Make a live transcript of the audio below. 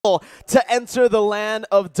to enter the land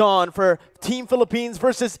of dawn for Team Philippines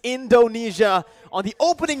versus Indonesia on the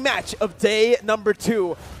opening match of day number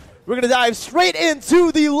 2. We're going to dive straight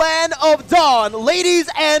into the land of dawn, ladies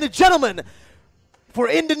and gentlemen, for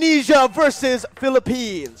Indonesia versus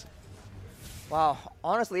Philippines. Wow,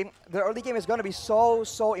 honestly, the early game is going to be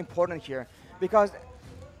so important here because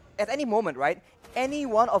at any moment, right, any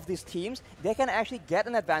one of these teams, they can actually get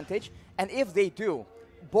an advantage, and if they do,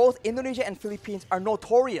 both Indonesia and Philippines are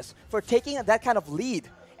notorious for taking that kind of lead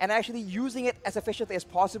and actually using it as efficiently as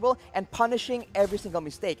possible and punishing every single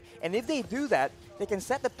mistake. And if they do that, they can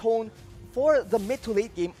set the tone for the mid to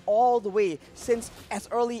late game all the way since as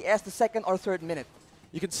early as the 2nd or 3rd minute.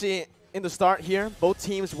 You can see in the start here, both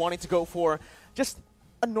teams wanting to go for just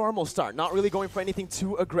a normal start, not really going for anything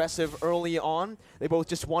too aggressive early on. They both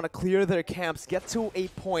just want to clear their camps, get to a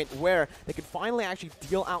point where they can finally actually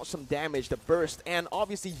deal out some damage to burst and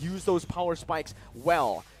obviously use those power spikes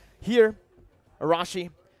well. Here,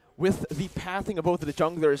 Arashi, with the pathing of both of the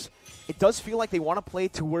junglers, it does feel like they want to play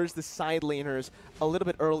towards the side laners a little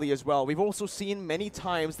bit early as well. We've also seen many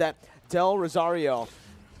times that Del Rosario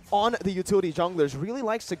on the utility junglers really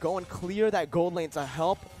likes to go and clear that gold lane to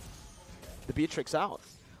help the Beatrix out.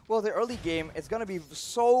 Well, the early game is going to be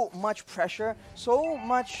so much pressure, so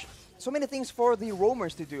many things for the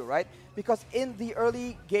roamers to do, right? Because in the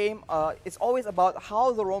early game, it's always about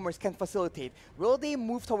how the roamers can facilitate. Will they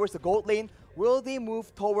move towards the gold lane? Will they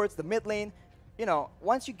move towards the mid lane? You know,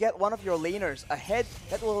 once you get one of your laners ahead,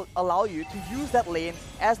 that will allow you to use that lane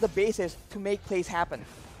as the basis to make plays happen.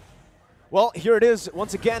 Well, here it is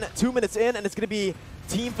once again, 2 minutes in, and it's going to be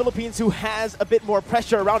Team Philippines who has a bit more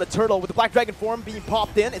pressure around a turtle with the Black Dragon form being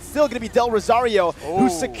popped in. It's still going to be Del Rosario who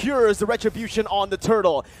secures the retribution on the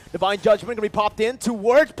turtle. Divine Judgment going to be popped in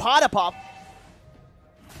towards Patapop,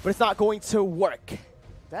 but it's not going to work.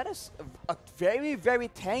 That is a very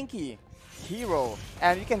tanky hero,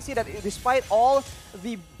 and you can see that despite all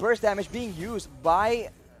the burst damage being used by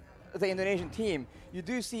the Indonesian team, you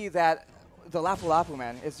do see that the Lapu-Lapu,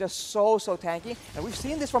 man, is just so tanky. And we've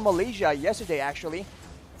seen this from Malaysia yesterday, actually.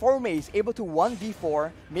 Formace able to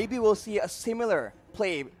 1v4. Maybe we'll see a similar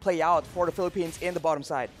play out for the Philippines in the bottom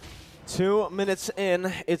side. 2 minutes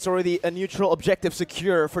in, it's already a neutral objective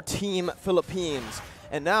secure for Team Philippines.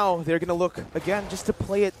 And now they're going to look, again, just to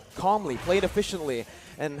play it calmly, play it efficiently.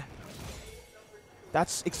 And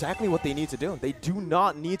that's exactly what they need to do. They do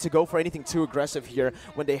not need to go for anything too aggressive here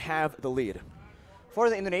when they have the lead. For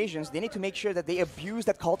the Indonesians, they need to make sure that they abuse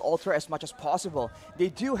that Cult Altar as much as possible. They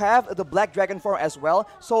do have the Black Dragon form as well,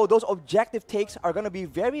 so those objective takes are going to be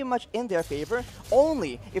very much in their favor,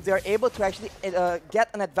 only if they are able to actually get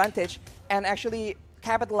an advantage and actually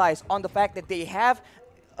capitalize on the fact that they have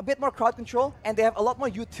a bit more crowd control and they have a lot more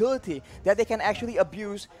utility that they can actually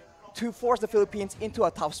abuse to force the Philippines into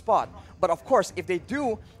a tough spot. But of course, if they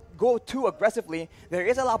do go too aggressively, there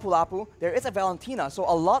is a Lapu-Lapu, there is a Valentina, so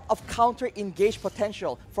a lot of counter-engage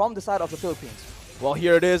potential from the side of the Philippines. Well,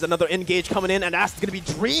 here it is, another engage coming in, and that's going to be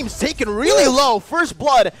Dreams taken really low. First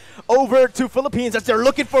blood over to Philippines as they're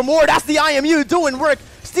looking for more. That's the IMU doing work,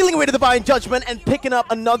 stealing away to Divine Judgment and picking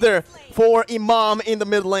up another for Imam in the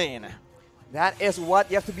mid lane. That is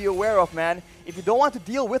what you have to be aware of, man. If you don't want to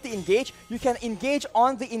deal with the engage, you can engage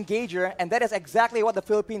on the engager, and that is exactly what the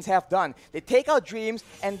Philippines have done. They take out Dreams,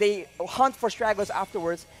 and they hunt for stragglers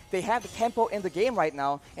afterwards. They have the tempo in the game right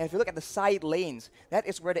now, and if you look at the side lanes, that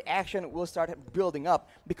is where the action will start building up.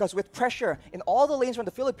 Because with pressure in all the lanes from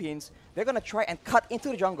the Philippines, they're going to try and cut into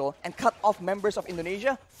the jungle and cut off members of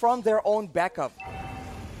Indonesia from their own backup.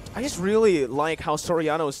 I just really like how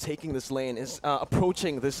Soriano is taking this lane, is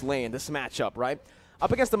approaching this lane, this matchup, right?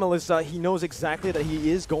 Up against the Melissa, he knows exactly that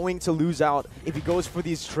he is going to lose out if he goes for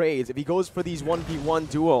these trades, if he goes for these 1v1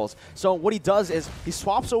 duels. So what he does is he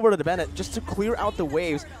swaps over to the Bennett just to clear out the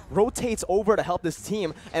waves, rotates over to help this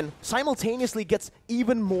team, and simultaneously gets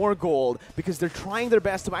even more gold because they're trying their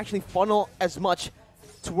best to actually funnel as much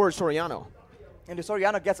towards Soriano. And if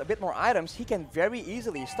Soriano gets a bit more items, he can very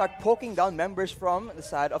easily start poking down members from the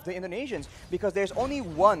side of the Indonesians because there's only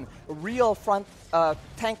one real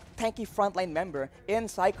tanky frontline member in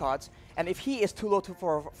Psychots, and if he is too low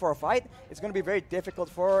for a fight, it's going to be very difficult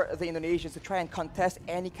for the Indonesians to try and contest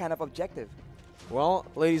any kind of objective. Well,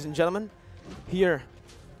 ladies and gentlemen, here,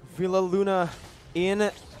 Villa Luna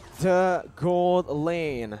in the gold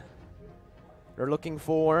lane. They're looking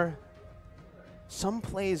for some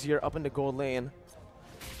plays here up in the gold lane.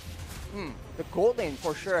 The gold lane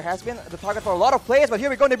for sure has been the target for a lot of plays, but here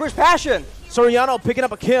we go, they burst passion. Soriano picking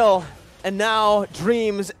up a kill, and now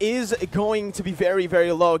Dreams is going to be very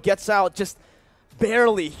low. Gets out just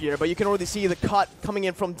barely here, but you can already see the cut coming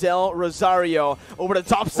in from Del Rosario over the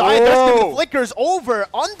top side. There's the flickers over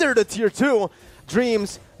under the tier 2.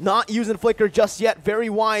 Dreams not using flicker just yet. Very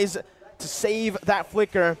wise to save that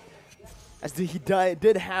flicker, as he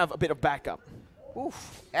did have a bit of backup.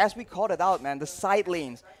 Oof. As we called it out, man, the side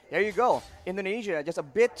lanes. There you go. Indonesia just a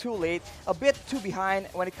bit too late, a bit too behind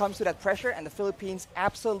when it comes to that pressure, and the Philippines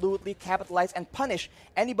absolutely capitalize and punish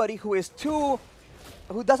anybody who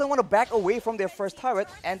doesn't want to back away from their first turret,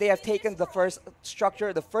 and they have taken the first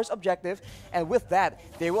structure, the first objective, and with that,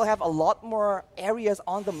 they will have a lot more areas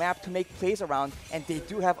on the map to make plays around, and they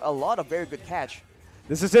do have a lot of very good catch.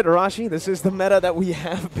 This is it, Arashi. This is the meta that we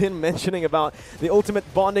have been mentioning about. The ultimate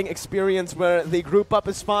bonding experience where they group up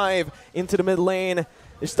as 5 into the mid lane.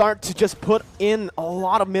 They start to just put in a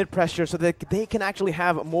lot of mid pressure so that they can actually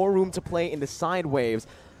have more room to play in the side waves.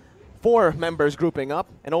 4 members grouping up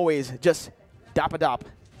and always just dap-a-dap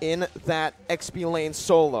in that XP lane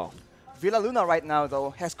solo. Villa Luna right now,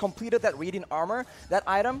 though, has completed that Radiant Armor. That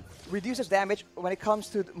item reduces damage when it comes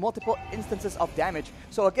to multiple instances of damage.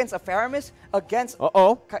 So against a Faramis, against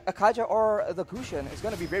a Kaja or the Gusion, it's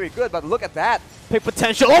going to be very good. But look at that. Big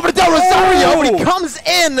potential over to Del Rosario when he comes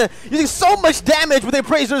in, using so much damage with the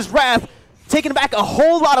Appraiser's Wrath, taking back a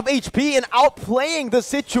whole lot of HP and outplaying the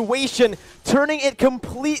situation, turning it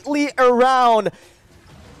completely around.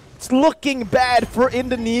 It's looking bad for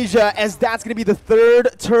Indonesia, as that's going to be the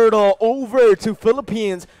 3rd turtle over to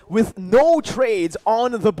Philippines with no trades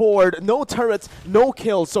on the board, no turrets, no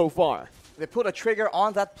kills so far. They put a trigger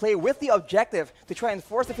on that play with the objective to try and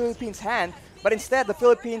force the Philippines' hand, but instead the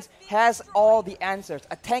Philippines has all the answers.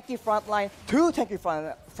 A tanky front line, 2 tanky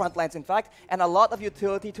front lines in fact, and a lot of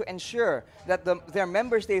utility to ensure that their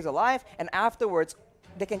member stays alive, and afterwards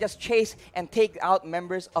they can just chase and take out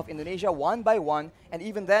members of Indonesia one by one, and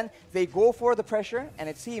even then, they go for the pressure, and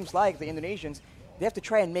it seems like the Indonesians, they have to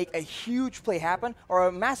try and make a huge play happen or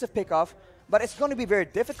a massive pickoff, but it's going to be very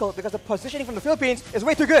difficult because the positioning from the Philippines is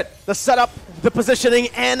way too good. The setup, the positioning,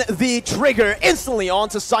 and the trigger instantly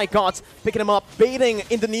onto Psychots, picking him up, baiting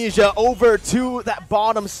Indonesia over to that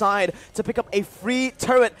bottom side to pick up a free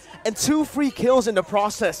turret and 2 free kills in the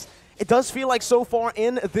process. It does feel like so far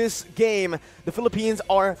in this game, the Philippines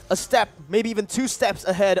are a step, maybe even 2 steps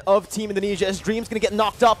ahead of Team Indonesia, as Dream's going to get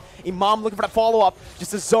knocked up. Imam looking for that follow-up, just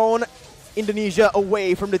to zone Indonesia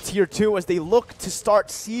away from the tier 2 as they look to start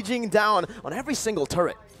sieging down on every single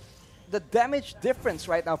turret. The damage difference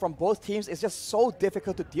right now from both teams is just so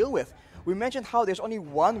difficult to deal with. We mentioned how there's only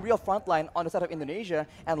 1 real frontline on the side of Indonesia,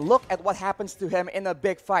 and look at what happens to him in a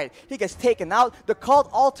big fight. He gets taken out. The cult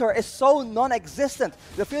altar is so non-existent.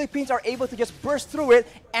 The Philippines are able to just burst through it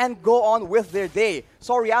and go on with their day.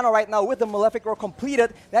 Soriano right now with the Malefic Roar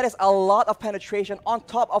completed. That is a lot of penetration on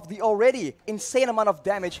top of the already insane amount of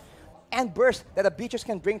damage and burst that the Beachers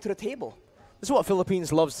can bring to the table. This is what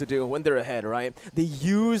Philippines loves to do when they're ahead, right? They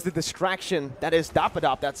use the distraction that is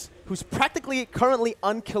Dapadap, who's practically currently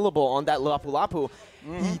unkillable on that Lapu-Lapu.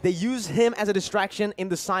 They use him as a distraction in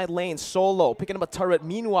the side lane, solo, picking up a turret.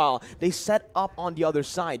 Meanwhile, they set up on the other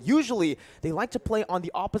side. Usually, they like to play on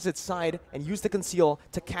the opposite side and use the conceal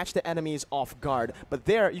to catch the enemies off guard. But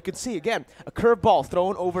there, you can see, again, a curveball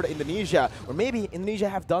thrown over to Indonesia, or maybe Indonesia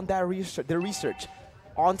have done their research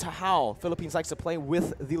onto how Philippines likes to play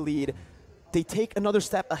with the lead. They take another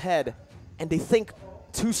step ahead, and they think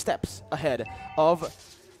 2 steps ahead of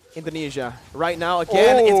Indonesia. Right now,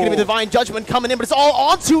 again, it's going to be Divine Judgment coming in, but it's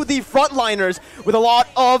all onto the frontliners with a lot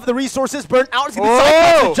of the resources burnt out. It's going to be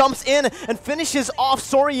Cyclops who jumps in and finishes off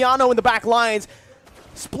Soriano in the back lines,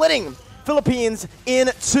 splitting Philippines in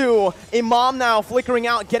 2. Imam now flickering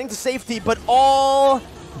out, getting to safety, but all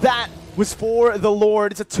that was for the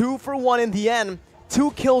Lord. It's a 2-for-1 in the end.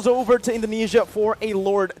 2 kills over to Indonesia for a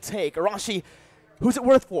Lord take. Arashi, who's it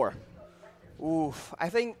worth for? Oof, I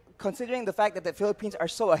think considering the fact that the Philippines are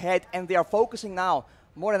so ahead and they are focusing now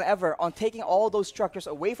more than ever on taking all those structures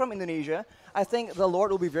away from Indonesia, I think the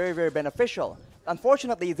Lord will be very, very beneficial.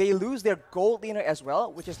 Unfortunately, they lose their gold leaner as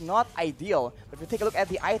well, which is not ideal. But if you take a look at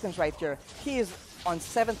the items right here, he is on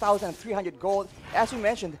 7,300 gold. As we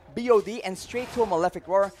mentioned, BOD and straight to a Malefic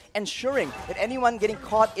Roar, ensuring that anyone getting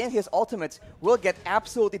caught in his ultimates will get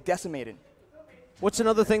absolutely decimated. What's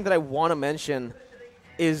another thing that I want to mention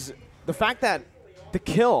is the fact that the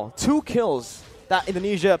kill, 2 kills that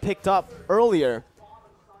Indonesia picked up earlier,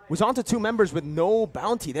 was onto 2 members with no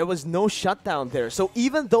bounty. There was no shutdown there. So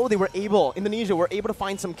even though they were able, Indonesia were able to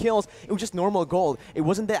find some kills, it was just normal gold. It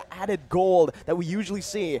wasn't the added gold that we usually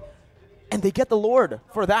see. And they get the Lord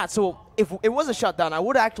for that. So if it was a shutdown, I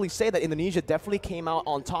would actually say that Indonesia definitely came out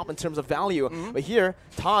on top in terms of value. But here,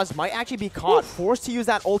 Taz might actually be caught, forced to use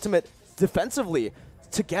that ultimate defensively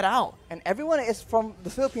to get out. And everyone is from the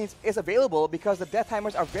Philippines is available because the death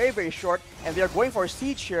timers are very, very short, and they are going for a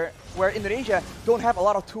siege here where Indonesia don't have a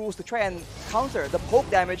lot of tools to try and counter the poke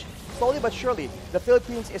damage. Slowly but surely, the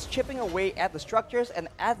Philippines is chipping away at the structures and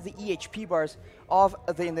at the EHP bars of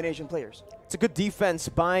the Indonesian players. It's a good defense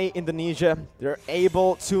by Indonesia. They're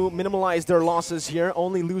able to minimize their losses here,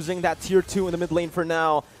 only losing that tier 2 in the mid lane for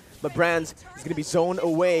now. But Brands is going to be zoned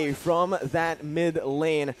away from that mid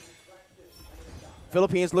lane.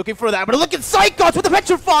 Philippines looking for that, but look at Psychots with the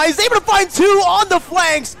Petrify. He's able to find 2 on the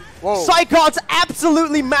flanks. Psychots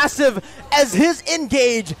absolutely massive as his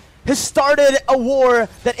engage has started a war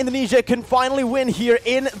that Indonesia can finally win here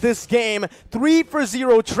in this game.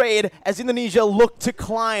 3-for-0 trade as Indonesia look to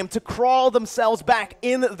climb, to crawl themselves back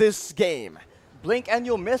in this game. Blink and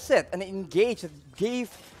you'll miss it. An engage that gave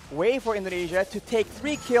way for Indonesia to take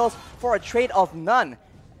 3 kills for a trade of none.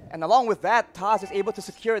 And along with that, Taz is able to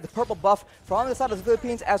secure the purple buff from the side of the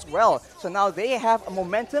Philippines as well. So now they have a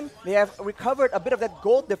momentum. They have recovered a bit of that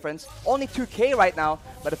gold difference. Only 2K right now.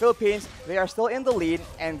 But the Philippines, they are still in the lead.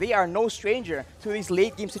 And they are no stranger to these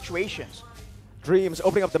late game situations. Dreams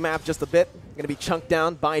opening up the map just a bit. Going to be chunked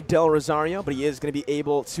down by Del Rosario. But he is going to be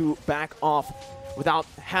able to back off without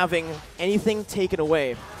having anything taken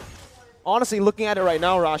away. Honestly, looking at it right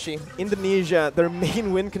now, Rashi, Indonesia, their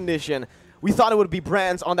main win condition, we thought it would be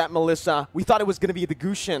Brands on that Melissa. We thought it was going to be the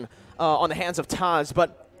Gushin on the hands of Taz,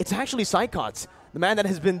 but it's actually Psychots, the man that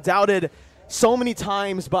has been doubted so many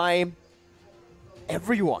times by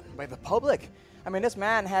everyone. By the public. I mean, this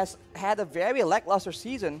man has had a very lackluster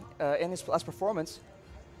season in his last performance.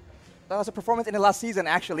 That was a performance in the last season,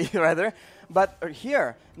 actually, rather. But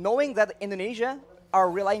here, knowing that Indonesia are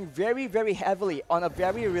relying very, very heavily on a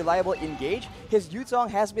very reliable engage. His Yuzong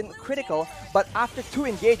has been critical, but after 2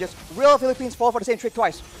 engages, will Philippines fall for the same trick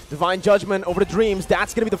twice? Divine Judgment over the Dreams.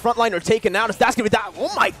 That's going to be the frontliner taken out. That's going to be that.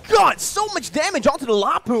 Oh my god, so much damage onto the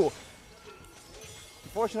Lapu.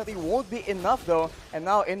 Unfortunately, won't be enough though. And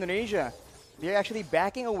now Indonesia, they're actually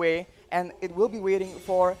backing away, and it will be waiting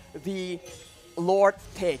for the Lord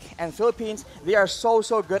take. And Philippines, they are so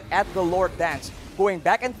good at the Lord dance. Going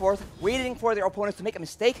back and forth, waiting for their opponents to make a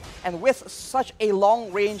mistake, and with such a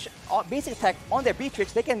long-range basic attack on their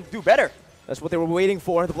B-Tricks, they can do better. That's what they were waiting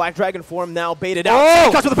for. The Black Dragon form now baited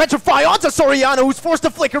out. Psychots with a Petrify onto Soriano, who's forced to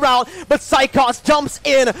flicker out, but Psychots jumps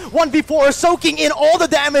in. 1v4, soaking in all the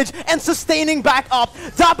damage and sustaining back up.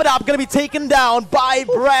 Top it up, gonna be taken down by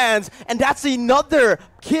Brands, and that's another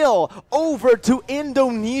kill over to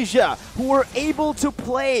Indonesia, who were able to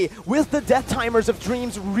play with the death timers of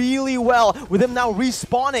Dreams really well. With him now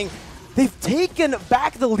respawning, they've taken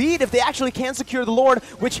back the lead if they actually can secure the Lord,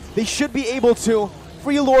 which they should be able to.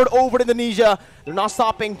 Free Lord over to Indonesia. They're not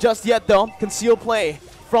stopping just yet though. Conceal play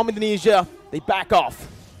from Indonesia. They back off.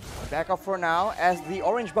 Back off for now, as the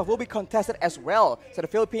orange buff will be contested as well. So the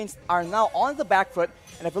Philippines are now on the back foot.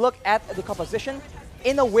 And if you look at the composition,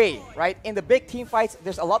 in a way, right, in the big team fights,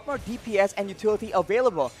 there's a lot more DPS and utility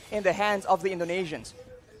available in the hands of the Indonesians.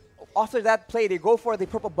 After that play, they go for the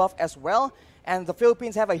purple buff as well. And the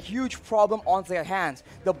Philippines have a huge problem on their hands.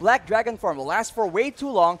 The Black Dragon form lasts for way too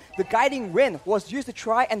long. The Guiding Wind was used to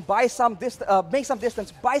try and buy some make some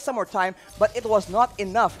distance, buy some more time, but it was not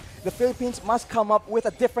enough. The Philippines must come up with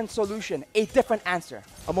a different solution, a different answer.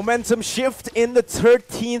 A momentum shift in the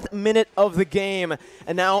 13th minute of the game.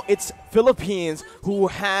 And now it's Philippines who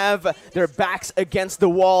have their backs against the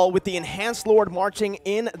wall with the Enhanced Lord marching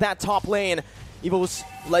in that top lane. Evo's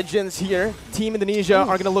Legends here, Team Indonesia,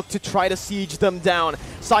 are going to look to try to siege them down.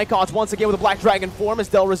 Psychots once again with a Black Dragon form as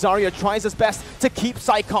Del Rosario tries his best to keep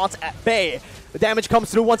Psychots at bay. The damage comes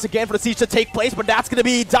through once again for the siege to take place, but that's going to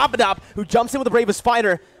be Dapadap, who jumps in with the bravest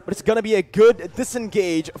fighter. But it's going to be a good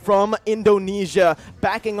disengage from Indonesia,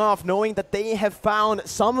 backing off, knowing that they have found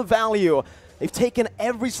some value. They've taken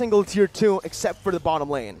every single tier 2 except for the bottom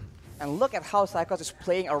lane. And look at how Psychots is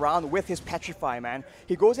playing around with his Petrify, man.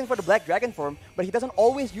 He goes in for the Black Dragon form, but he doesn't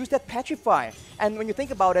always use that Petrify. And when you think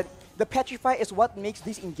about it, the Petrify is what makes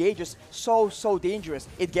these engages so dangerous.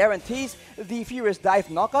 It guarantees the Furious Dive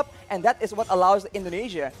knockup, and that is what allows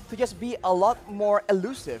Indonesia to just be a lot more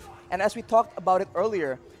elusive. And as we talked about it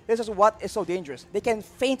earlier, this is what is so dangerous. They can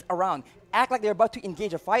feint around, act like they're about to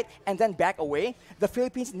engage a fight, and then back away. The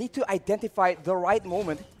Philippines need to identify the right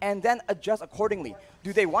moment and then adjust accordingly.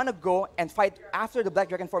 Do they want to go and fight after the Black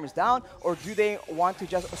Dragon form is down, or do they want to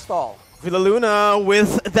just stall? Villaluna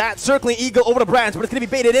with that circling eagle over the Brands, but it's going to be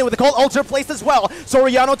baited in with the Cold Ulcer placed as well.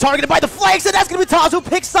 Soriano targeted by the flanks, and that's going to be Taz who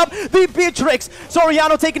picks up the Beatrix.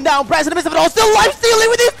 Soriano taken down, Brands in the midst of it all, still life stealing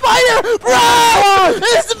with his fire! Brands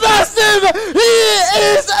is the best aggressive. He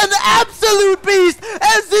is an absolute beast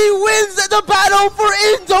as he wins the battle for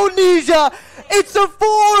Indonesia. It's a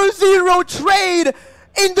 4-0 trade.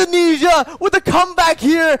 Indonesia with a comeback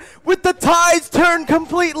here with the tides turned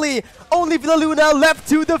completely. Only Villaluna left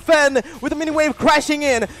to defend with the mini wave crashing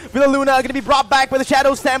in. Villaluna going to be brought back by the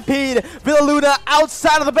Shadow Stampede. Villaluna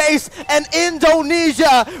outside of the base, and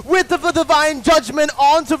Indonesia with the Divine Judgment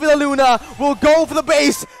onto Villaluna will go for the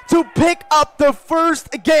base to pick up the first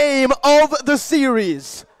game of the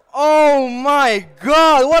series. Oh my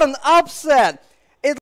god, what an upset!